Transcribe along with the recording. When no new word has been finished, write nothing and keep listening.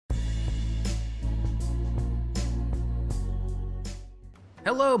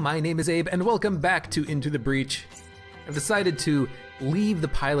Hello, my name is Abe, and welcome back to Into the Breach. I've decided to leave the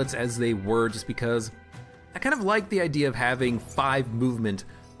pilots as they were just because I kind of like the idea of having 5 movement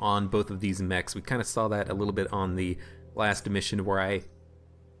on both of these mechs. We kind of saw that a little bit on the last mission where I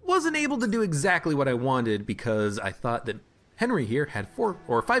wasn't able to do exactly what I wanted because I thought that Henry here had 4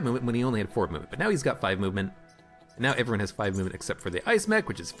 or 5 movement when he only had 4 movement, but now he's got 5 movement. And now everyone has 5 movement except for the ice mech,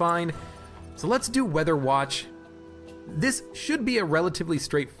 which is fine. So let's do Weather Watch. This should be a relatively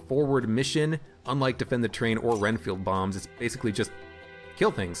straightforward mission, unlike Defend the Train or Renfield bombs. It's basically just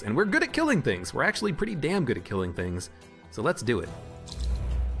kill things, and we're good at killing things. We're actually pretty damn good at killing things, so let's do it.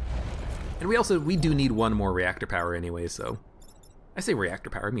 And we do need 1 more reactor power anyway, so I say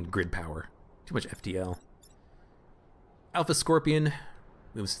reactor power, I mean grid power. Too much FTL. Alpha Scorpion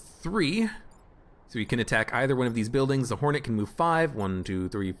moves 3, so you can attack either one of these buildings. The Hornet can move 5, 1, 2,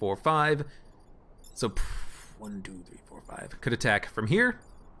 3, 4, 5. So 1, 2, 3, 4, 5. Could attack from here,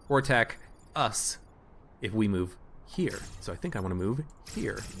 or attack us if we move here. So I think I want to move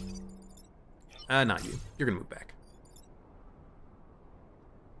here. Not you. You're gonna move back.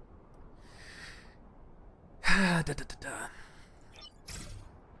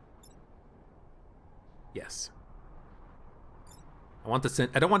 Yes.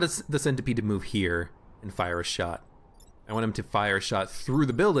 I don't want the centipede to move here and fire a shot. I want him to fire a shot through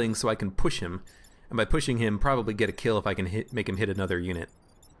the building so I can push him. And by pushing him, probably get a kill if I can make him hit another unit.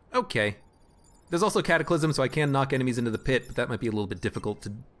 Okay. There's also Cataclysm, so I can knock enemies into the pit, but that might be a little bit difficult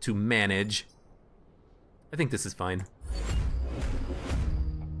to manage. I think this is fine.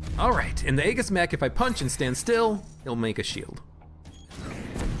 Alright, in the Aegis mech, if I punch and stand still, he'll make a shield.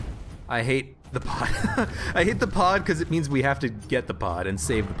 I hate the pod. I hate the pod because it means we have to get the pod and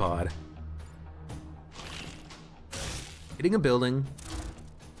save the pod. Hitting a building.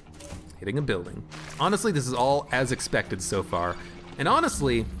 Hitting a building. Honestly, this is all as expected so far. And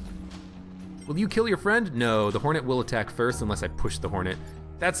honestly, will you kill your friend? No, the Hornet will attack first unless I push the Hornet.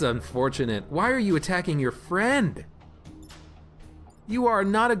 That's unfortunate. Why are you attacking your friend? You are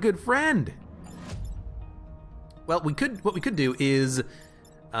not a good friend. Well, what we could do is,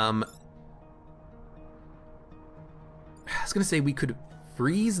 I was gonna say we could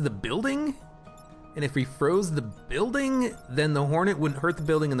freeze the building, and if we froze the building, then the Hornet wouldn't hurt the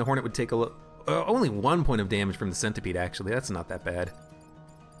building and the Hornet would take only 1 point of damage from the centipede, actually. That's not that bad.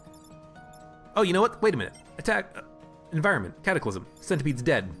 Oh, you know what? Wait a minute. Attack, environment, Cataclysm. Centipede's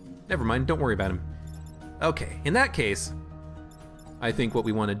dead. Never mind, don't worry about him. Okay, in that case, I think what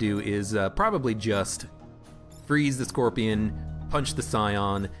we want to do is probably just freeze the Scorpion, punch the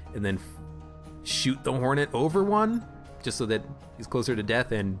Scion, and then shoot the Hornet over one, just so that he's closer to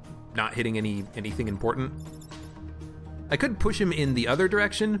death and not hitting anything important. I could push him in the other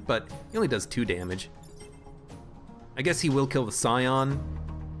direction, but he only does 2 damage. I guess he will kill the Scion.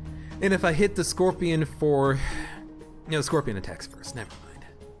 And if I hit the Scorpion for... No, the Scorpion attacks first, never mind.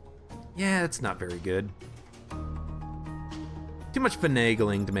 Yeah, it's not very good. Too much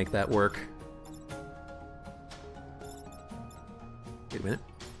finagling to make that work. Wait a minute.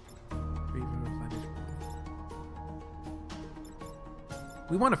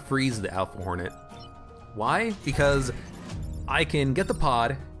 We want to freeze the Alpha Hornet. Why? Because I can get the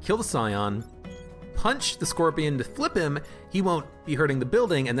pod, kill the Scion, punch the Scorpion to flip him, he won't be hurting the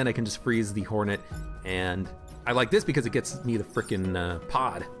building, and then I can just freeze the Hornet. And I like this because it gets me the frickin'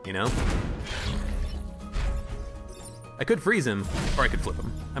 pod, you know? I could freeze him, or I could flip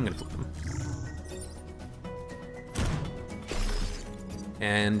him. I'm gonna flip him.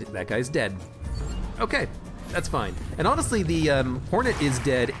 And that guy's dead. Okay, that's fine. And honestly, the Hornet is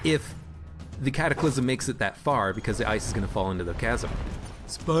dead if the Cataclysm makes it that far, because the ice is gonna fall into the chasm.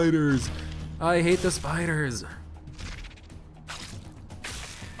 Spiders! I hate the spiders!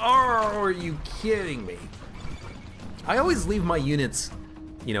 Oh, are you kidding me? I always leave my units,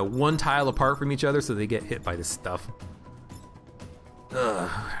 you know, 1 tile apart from each other so they get hit by this stuff. Ugh.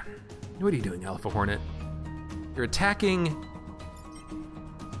 What are you doing, Alpha Hornet? You're attacking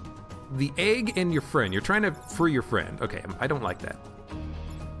the egg and your friend. You're trying to free your friend. Okay, I don't like that.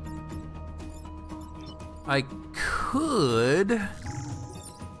 I could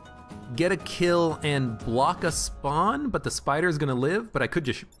get a kill and block a spawn, but the spider's gonna live, but I could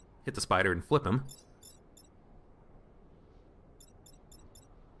just hit the spider and flip him.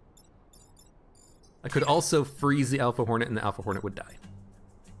 I could also freeze the Alpha Hornet and the Alpha Hornet would die.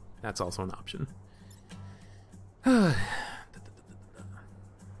 That's also an option. I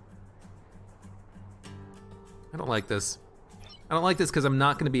don't like this. I don't like this because I'm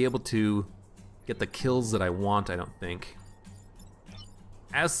not going to be able to get the kills that I want, I don't think.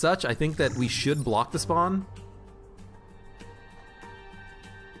 As such, I think that we should block the spawn.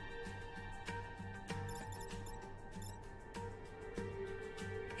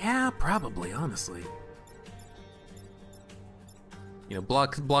 Probably, honestly. You know,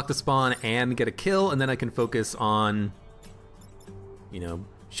 block the spawn and get a kill, and then I can focus on, you know,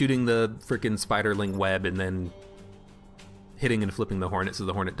 shooting the frickin' spiderling web and then hitting and flipping the hornet so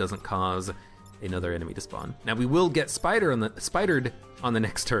the hornet doesn't cause another enemy to spawn. Now we will get spidered on the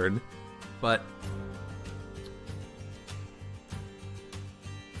next turn, but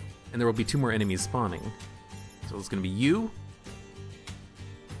and there will be 2 more enemies spawning. So it's gonna be you,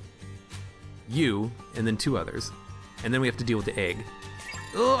 and then 2 others. And then we have to deal with the egg.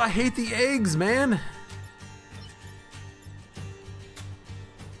 Oh, I hate the eggs, man!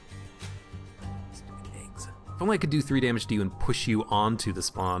 Stupid eggs. If only I could do 3 damage to you and push you onto the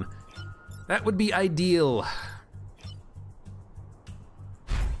spawn. That would be ideal.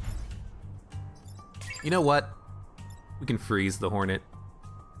 You know what? We can freeze the hornet.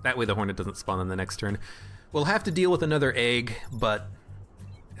 That way the hornet doesn't spawn on the next turn. We'll have to deal with another egg, but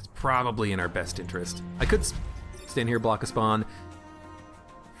it's probably in our best interest. I could stand here, block a spawn,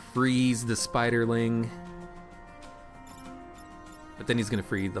 freeze the spiderling, but then he's gonna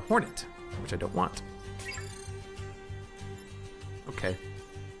free the hornet, which I don't want. Okay.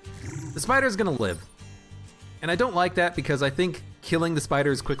 The spider's gonna live. And I don't like that because I think killing the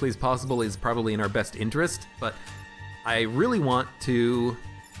spider as quickly as possible is probably in our best interest, but I really want to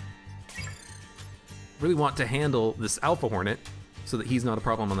handle this alpha hornet so that he's not a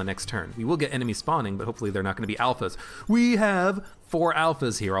problem on the next turn. We will get enemies spawning, but hopefully they're not gonna be alphas. We have 4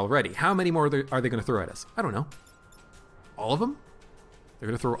 alphas here already. How many more are they gonna throw at us? I don't know. All of them? They're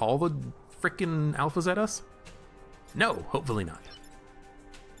gonna throw all the frickin' alphas at us? No, hopefully not.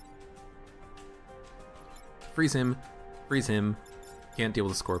 Freeze him, freeze him. Can't deal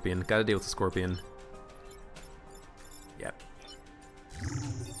with a scorpion, gotta deal with the scorpion. Yep.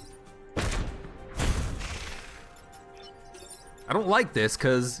 I don't like this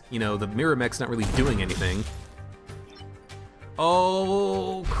because, you know, the mirror mech's not really doing anything.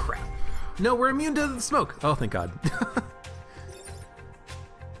 Oh, crap. No, we're immune to the smoke. Oh, thank God.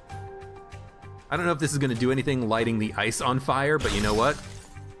 I don't know if this is gonna do anything lighting the ice on fire, but you know what?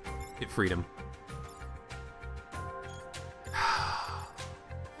 It freed him.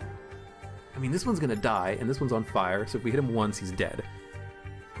 I mean, this one's gonna die, and this one's on fire, so if we hit him once, he's dead.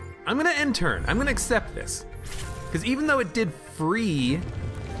 I'm gonna end turn. I'm gonna accept this. Because even though it did free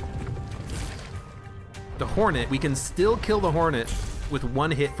the hornet, we can still kill the hornet with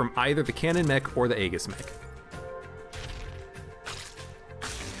 1 hit from either the cannon mech or the Aegis mech.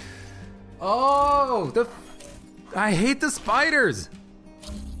 Oh, I hate the spiders!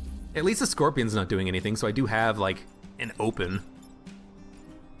 At least the scorpion's not doing anything, so I do have, like, an open.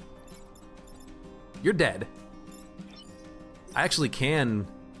 You're dead. I actually can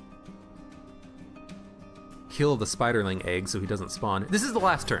kill the spiderling egg so he doesn't spawn. This is the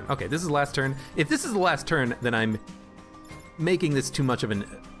last turn. Okay, this is the last turn. If this is the last turn, then I'm making this too much of an...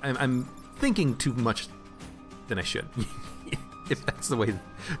 I'm thinking too much than I should. If that's the way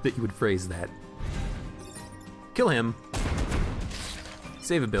that you would phrase that. Kill him.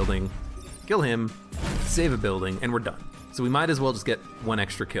 Save a building. Kill him. Save a building, and we're done. So we might as well just get 1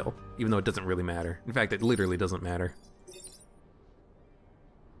 extra kill, even though it doesn't really matter. In fact, it literally doesn't matter.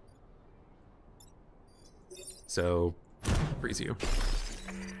 So, freeze you.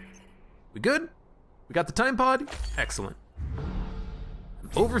 We good? We got the time pod? Excellent. I'm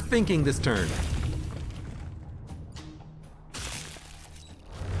overthinking this turn.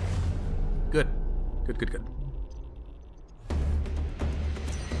 Good. Good, good, good.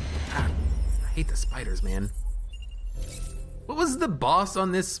 Ah, I hate the spiders, man. What was the boss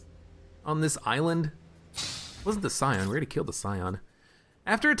on this island? It wasn't the Scion. We already killed the Scion.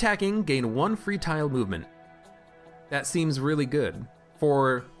 After attacking, gain 1 free tile movement. That seems really good.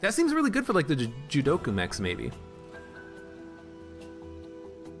 That seems really good for like the Judoku mechs, maybe.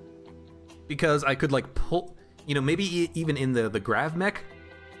 Because I could like pull, you know, maybe even in the Grav mech,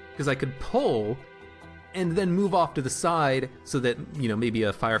 because I could pull and then move off to the side so that, you know, maybe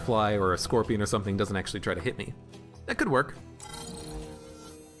a Firefly or a Scorpion or something doesn't actually try to hit me. That could work.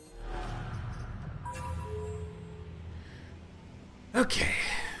 Okay.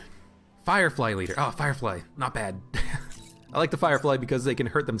 Firefly leader. Oh, Firefly. Not bad. I like the Firefly because they can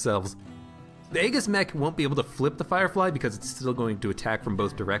hurt themselves. The Aegis mech won't be able to flip the Firefly because it's still going to attack from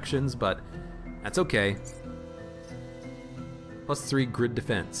both directions, but that's okay. +3 grid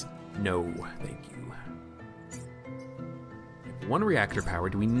defense. No, thank you. 1 reactor power.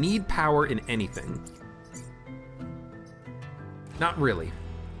 Do we need power in anything? Not really.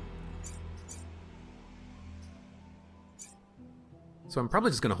 So I'm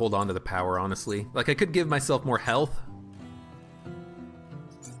probably just gonna hold on to the power, honestly. Like, I could give myself more health.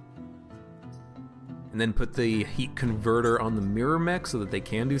 And then put the heat converter on the mirror mech so that they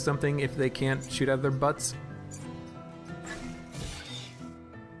can do something if they can't shoot out of their butts.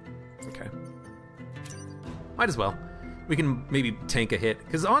 Okay. Might as well. We can maybe tank a hit,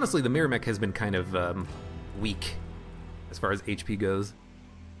 because honestly the mirror mech has been kind of weak as far as HP goes.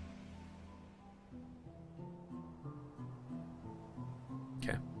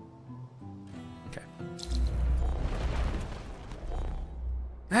 Okay. Okay.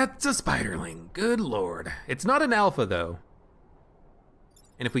 That's a spiderling, good lord. It's not an alpha though.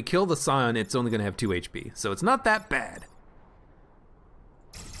 And if we kill the Scion, it's only gonna have 2 HP, so it's not that bad.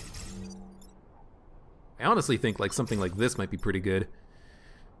 I honestly think like something like this might be pretty good.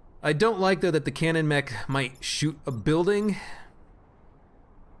 I don't like though that the cannon mech might shoot a building.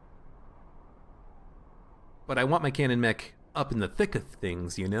 But I want my cannon mech up in the thick of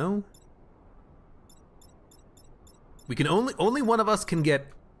things, you know? We can only one of us can get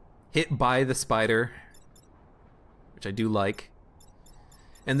hit by the spider, which I do like.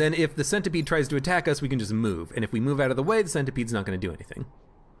 And then if the centipede tries to attack us, we can just move. And if we move out of the way, the centipede's not gonna do anything.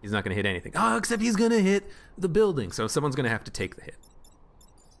 He's not gonna hit anything. Oh, except he's gonna hit the building, so someone's gonna have to take the hit.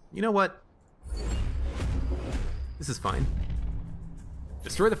 You know what? This is fine.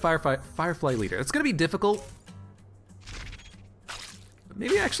 Destroy the Firefly leader. It's gonna be difficult. But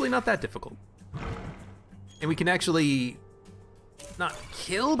maybe actually not that difficult. And we can actually not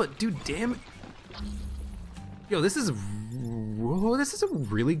kill, but do damage. Yo, this is a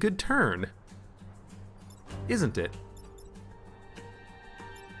really good turn. Isn't it?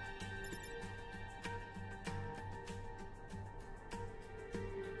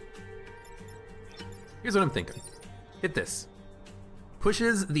 Here's what I'm thinking. Hit this.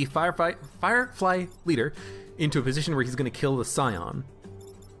 Pushes the Firefly leader into a position where he's gonna kill the Scion.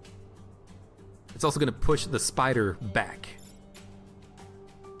 It's also gonna push the spider back.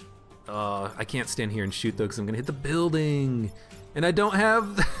 I can't stand here and shoot though because I'm gonna hit the building. And I don't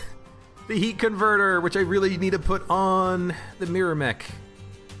have the heat converter, which I really need to put on the mirror mech.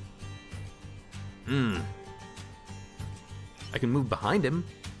 I can move behind him.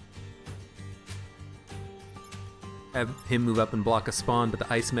 Have him move up and block a spawn, but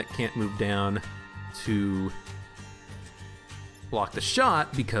the ice mech can't move down to block the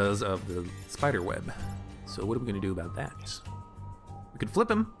shot because of the spider web. So what are we gonna do about that? We could flip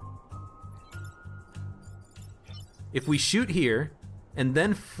him. If we shoot here and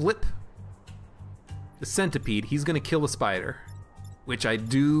then flip the centipede, he's gonna kill the spider, which I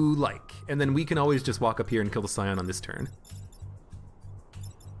do like. And then we can always just walk up here and kill the Scion on this turn,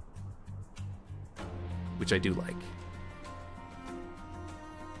 which I do like.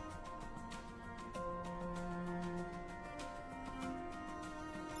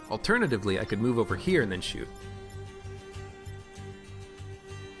 Alternatively, I could move over here and then shoot.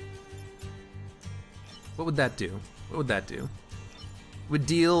 What would that do? What would that do? It would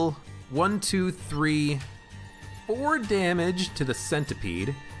deal 1, 2, 3, 4 damage to the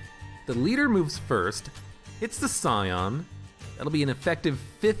centipede. The leader moves first, hits the Scion. That'll be an effective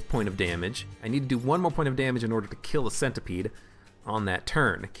 5th point of damage. I need to do 1 more point of damage in order to kill the centipede on that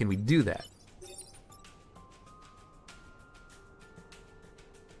turn. Can we do that?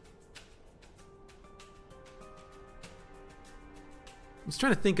 I was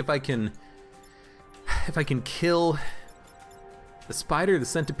trying to think if I can kill the spider, the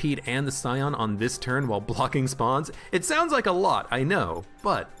centipede, and the Scion on this turn while blocking spawns. It sounds like a lot, I know,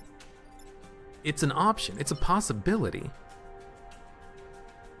 but it's an option, it's a possibility.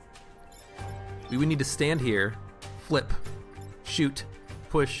 We would need to stand here, flip, shoot,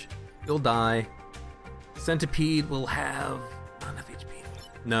 push, you'll die. Centipede will have not enough HP.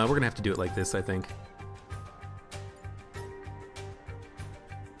 No, we're gonna have to do it like this, I think.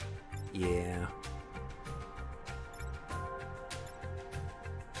 Yeah.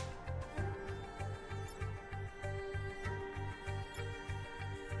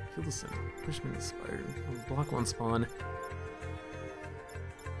 Kill the center. Push me in the spider. Block 1 spawn.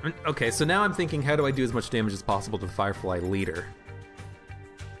 Okay, so now I'm thinking, how do I do as much damage as possible to the Firefly leader?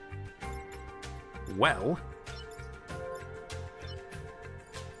 Well,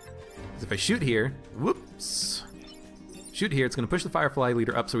 if I shoot here, whoops. Shoot here, it's gonna push the Firefly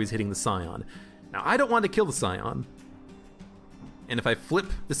leader up so he's hitting the Scion. Now, I don't want to kill the Scion. And if I flip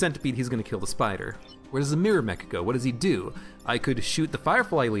the centipede, he's gonna kill the spider. Where does the mirror mech go? What does he do? I could shoot the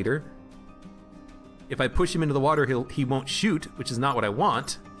Firefly leader. If I push him into the water, he won't shoot, which is not what I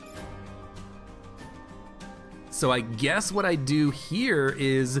want. So I guess what I do here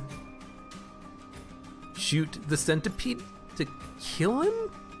is shoot the centipede to kill him?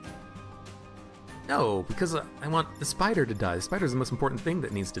 No, because I want the spider to die. The spider is the most important thing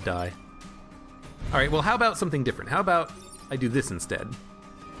that needs to die. All right, well, how about something different? How about I do this instead?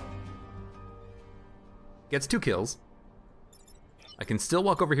 Gets 2 kills. I can still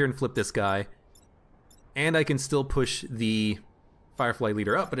walk over here and flip this guy. And I can still push the Firefly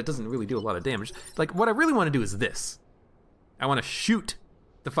leader up, but it doesn't really do a lot of damage. Like, what I really want to do is this. I want to shoot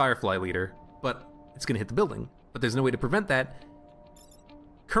the Firefly leader, but it's going to hit the building. But there's no way to prevent that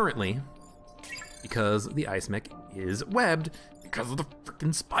currently because the ice mech is webbed because of the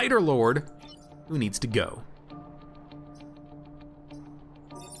freaking Spider Lord who needs to go.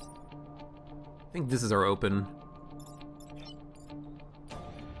 I think this is our open.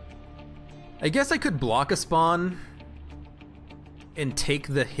 I guess I could block a spawn and take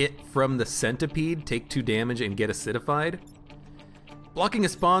the hit from the centipede, take 2 damage and get acidified. Blocking a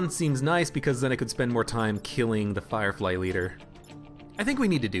spawn seems nice because then I could spend more time killing the Firefly leader. I think we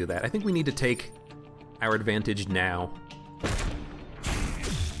need to do that. I think we need to take our advantage now.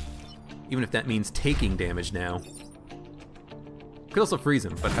 Even if that means taking damage now. Could also freeze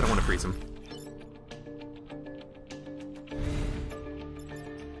him, but I don't want to freeze him.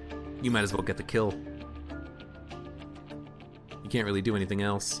 You might as well get the kill. You can't really do anything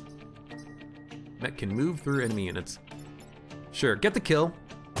else. Mech can move through enemy units. Sure, get the kill.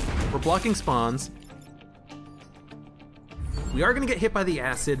 We're blocking spawns. We are gonna get hit by the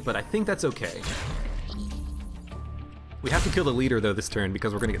acid, but I think that's okay. We have to kill the leader though this turn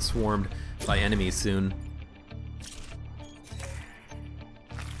because we're gonna get swarmed by enemies soon.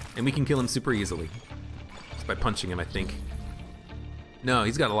 And we can kill him super easily. Just by punching him, I think. No,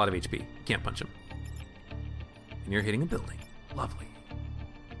 he's got a lot of HP. Can't punch him. And you're hitting a building. Lovely.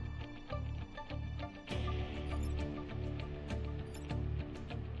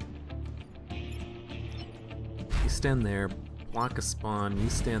 You stand there, block a spawn, you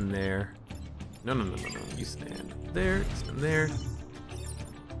stand there. No. You stand there, you stand there.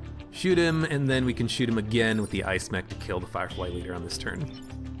 Shoot him, and then we can shoot him again with the ice mech to kill the Firefly leader on this turn.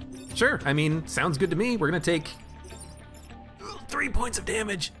 Sure, I mean, sounds good to me. We're gonna take 3 points of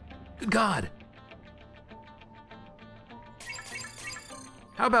damage. Good God.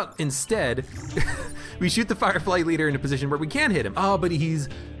 How about instead, we shoot the Firefly leader in a position where we can hit him. Oh, but he's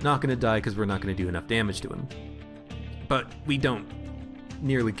not gonna die because we're not gonna do enough damage to him. But we don't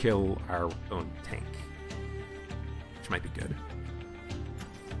nearly kill our own tank, which might be good.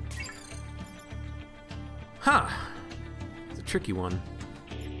 Huh, it's a tricky one.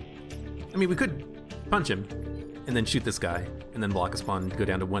 I mean, we could punch him and then shoot this guy and then block a spawn and go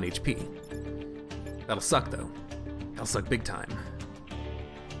down to 1 HP. That'll suck though. That'll suck big time.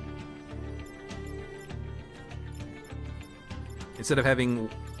 Instead of having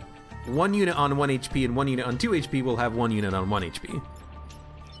 1 unit on 1 HP and 1 unit on 2 HP, we'll have 1 unit on 1 HP.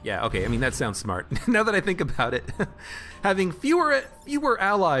 Yeah, okay, I mean, that sounds smart. Now that I think about it, having fewer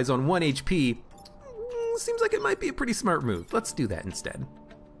allies on 1 HP seems like it might be a pretty smart move. Let's do that instead.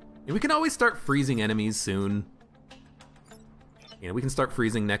 And we can always start freezing enemies soon. You know, we can start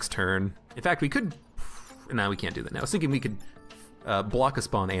freezing next turn. In fact, we could... No, we can't do that now. I was thinking we could block a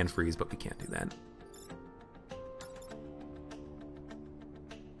spawn and freeze, but we can't do that.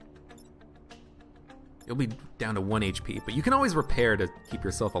 You'll be down to 1 HP, but you can always repair to keep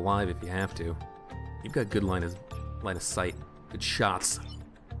yourself alive if you have to. You've got good line of sight, good shots.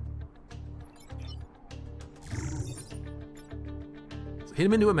 So hit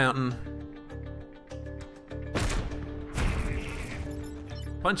him into a mountain.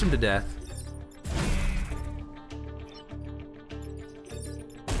 Punch him to death.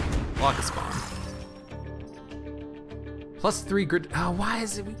 Block a spawn. +3 grid. Oh, why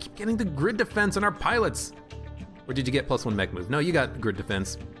is it we keep getting the grid defense on our pilots? Or did you get +1 mech move? No, you got grid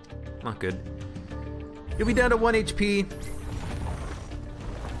defense. Not good. You'll be down to 1 HP.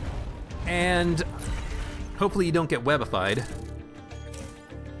 And hopefully you don't get webified.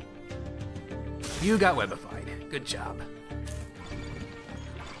 You got webified. Good job.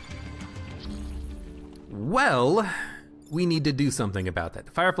 Well, we need to do something about that.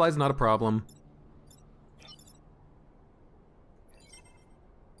 The Firefly's not a problem.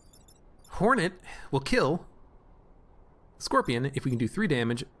 Hornet will kill the Scorpion if we can do 3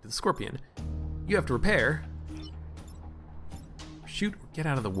 damage to the Scorpion. You have to repair. Shoot, get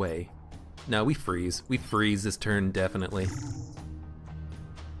out of the way. No, we freeze. We freeze this turn, definitely.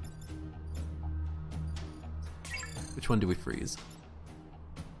 Which one do we freeze?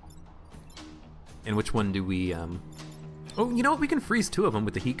 And which one do we, Oh, you know what? We can freeze 2 of them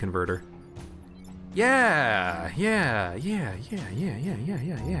with the heat converter. Yeah.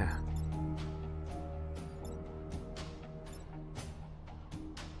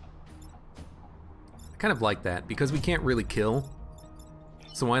 I kind of like that because we can't really kill.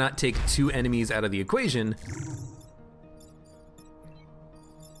 So why not take 2 enemies out of the equation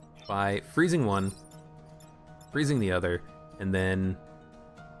by freezing one, freezing the other, and then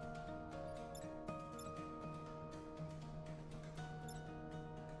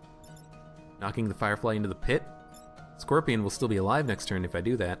knocking the Firefly into the pit. Scorpion will still be alive next turn if I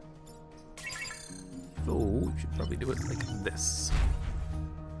do that. So we should probably do it like this.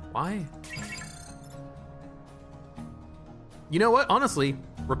 Why? You know what? Honestly,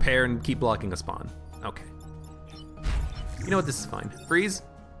 repair and keep blocking a spawn. Okay. You know what? This is fine. Freeze.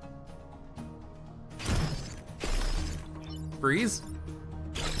 Freeze.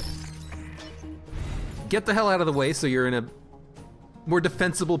 Get the hell out of the way so you're in a more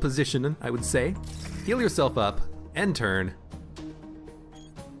defensible position, I would say. Heal yourself up. End turn.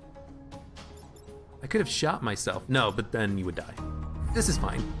 I could have shot myself. No, but then you would die. This is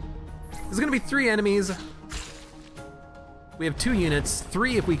fine. There's gonna be 3 enemies. We have 2 units,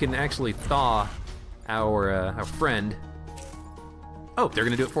 3 if we can actually thaw our friend. Oh, they're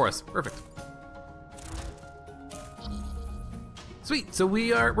gonna do it for us. Perfect. Sweet, so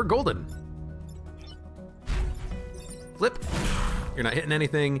we're golden. Flip. You're not hitting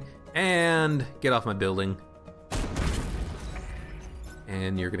anything, and get off my building.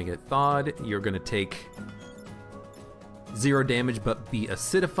 And you're gonna get thawed. You're gonna take 0 damage, but be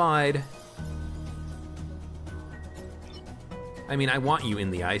acidified. I mean, I want you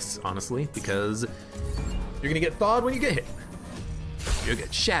in the ice, honestly, because you're gonna get thawed when you get hit. You'll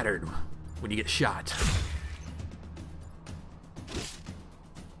get shattered when you get shot.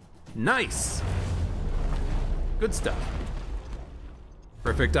 Nice. Good stuff.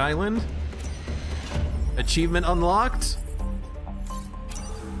 Perfect island. Achievement unlocked.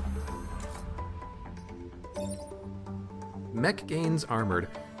 Mech gains armored.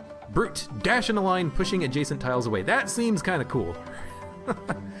 Brute, dash in a line, pushing adjacent tiles away. That seems kind of cool.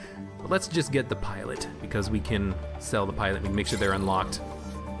 But let's just get the pilot, because we can sell the pilot. We can make sure they're unlocked.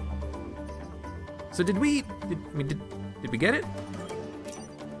 So did we get it?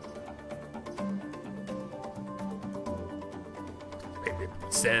 It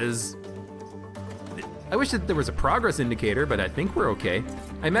says, I wish that there was a progress indicator, but I think we're okay.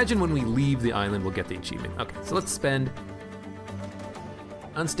 I imagine when we leave the island, we'll get the achievement. Okay, so let's spend.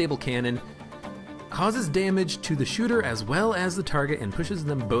 Unstable cannon causes damage to the shooter as well as the target and pushes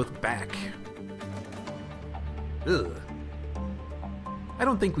them both back. Ugh. I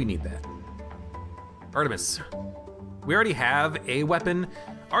don't think we need that. Artemis. We already have a weapon.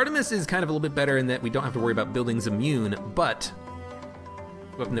 Artemis is kind of a little bit better in that we don't have to worry about buildings immune, but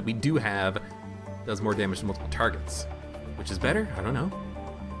the weapon that we do have does more damage to multiple targets. Which is better? I don't know.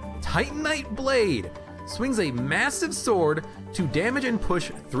 Titanite Blade swings a massive sword to damage and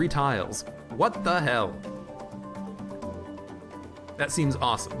push 3 tiles. What the hell? That seems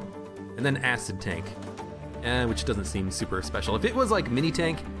awesome. And then Acid Tank, which doesn't seem super special. If it was like Mini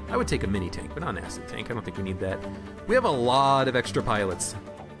Tank, I would take a Mini Tank, but not an Acid Tank. I don't think we need that. We have a lot of extra pilots.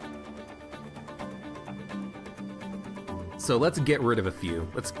 So let's get rid of a few.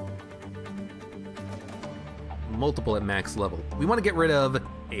 Let's multiple at max level. We want to get rid of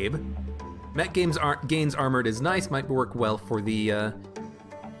Abe. Mech gains armored is nice, might work well for the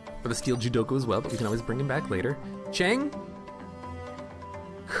steel judoka as well, but we can always bring him back later. Chang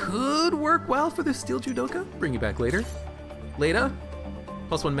could work well for the steel judoka, bring you back later. Leda,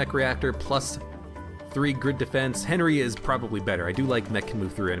 +1 mech reactor, +3 grid defense. Henry is probably better. I do like mech can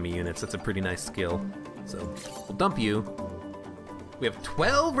move through enemy units, that's a pretty nice skill. So we'll dump you. We have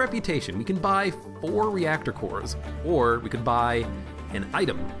 12 reputation. We can buy 4 reactor cores, or we could buy an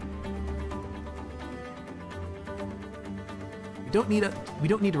item. We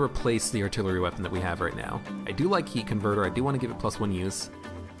don't need to replace the artillery weapon that we have right now. I do like heat converter. I do want to give it +1 use.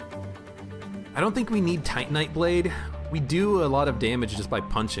 I don't think we need Titanite Blade. We do a lot of damage just by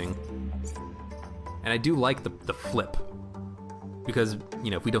punching. And I do like the flip. Because,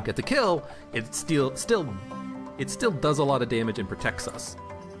 you know, if we don't get the kill, it still does a lot of damage and protects us.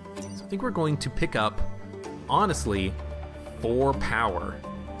 So I think we're going to pick up, honestly, 4 power.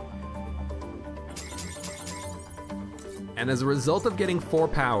 And as a result of getting 4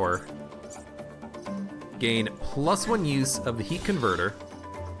 power, gain +1 use of the heat converter.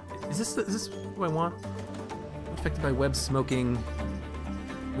 Is this what I want? Affected by web smoking,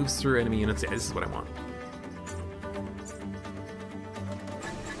 moves through enemy units. Yeah, this is what I want.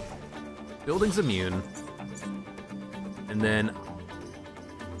 Building's immune. And then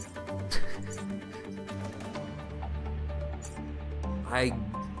I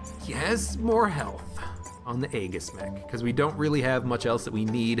guess more health on the Aegis mech, because we don't really have much else that we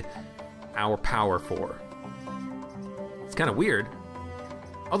need our power for. It's kind of weird.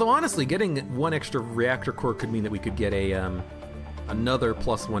 Although honestly, getting one extra reactor core could mean that we could get a another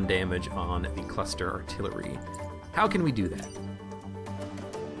 +1 damage on the cluster artillery. How can we do that?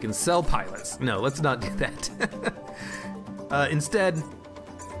 We can sell pilots. No, let's not do that. Instead,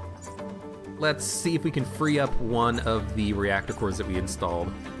 let's see if we can free up one of the reactor cores that we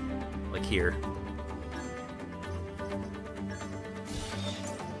installed, like here.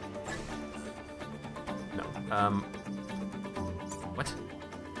 No. What?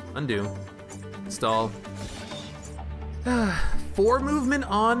 Undo. Install. 4 movement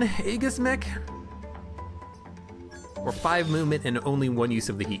on Aegis mech? Or 5 movement and only 1 use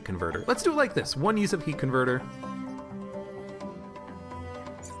of the heat converter. Let's do it like this. 1 use of heat converter.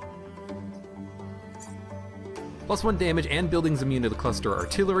 +1 damage and buildings immune to the cluster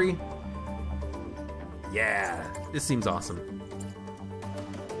artillery. Yeah, this seems awesome.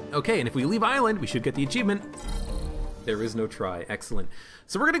 Okay, and if we leave island, we should get the achievement. There is no try. Excellent.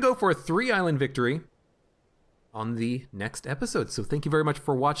 So we're gonna go for a 3-island victory on the next episode. So thank you very much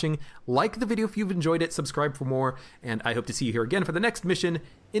for watching. Like the video if you've enjoyed it, subscribe for more, and I hope to see you here again for the next mission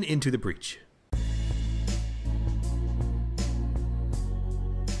in Into the Breach.